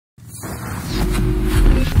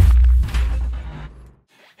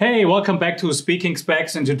Hey, welcome back to Speaking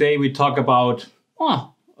Specs, and today we talk about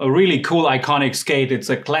a really cool iconic skate. It's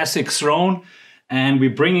a classic throne, and we're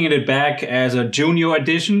bringing it back as a junior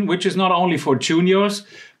edition, which is not only for juniors,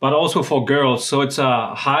 but also for girls. So it's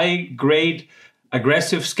a high-grade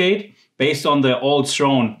aggressive skate based on the old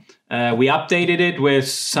throne. We updated it with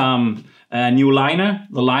some new liner.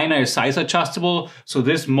 The liner is size adjustable. So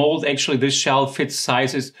this mold, actually this shell fits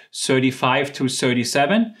sizes 35 to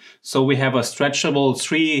 37. So we have a stretchable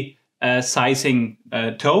 3 sizing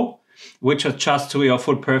toe, which adjusts to your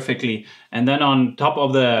foot perfectly. And then on top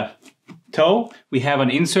of the toe, we have an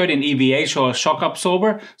insert in EVA or shock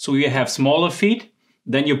absorber. So you have smaller feet,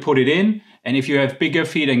 then you put it in. And if you have bigger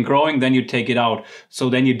feet and growing, then you take it out. So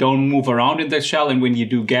then you don't move around in the shell. And when you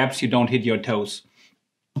do gaps, you don't hit your toes.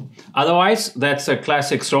 Otherwise, that's a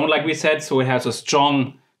classic throne, like we said. So it has a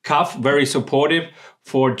strong cuff, very supportive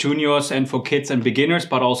for juniors and for kids and beginners,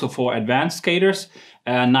 but also for advanced skaters.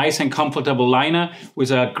 A nice and comfortable liner with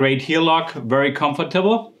a great heel lock, very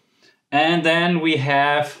comfortable. And then we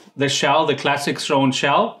have the shell, the classic throne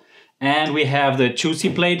shell. And we have the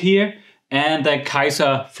juicy plate here and the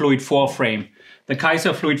KIZER Fluid IV frame. The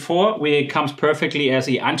KIZER Fluid IV, it comes perfectly as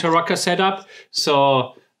the anti-rocker setup.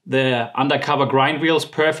 So the Undercover grind wheels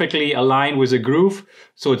perfectly align with a groove,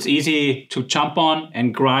 so it's easy to jump on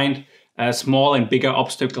and grind small and bigger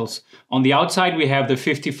obstacles. On the outside, we have the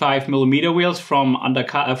 55mm wheels from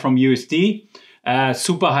USD,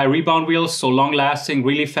 super high rebound wheels, so long lasting,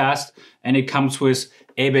 really fast, and it comes with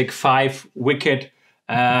ABEC 5 wicked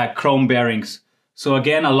chrome bearings. So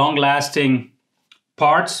again, a long lasting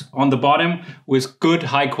parts on the bottom with good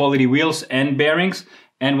high quality wheels and bearings.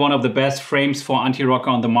 And one of the best frames for anti-rocker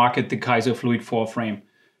on the market, the KIZER Fluid IV frame.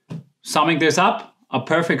 Summing this up, a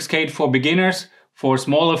perfect skate for beginners, for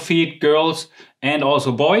smaller feet, girls, and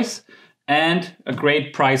also boys, and a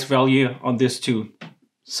great price value on this too.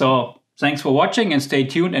 So thanks for watching and stay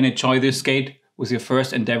tuned and enjoy this skate with your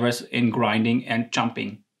first endeavors in grinding and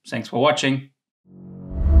jumping. Thanks for watching.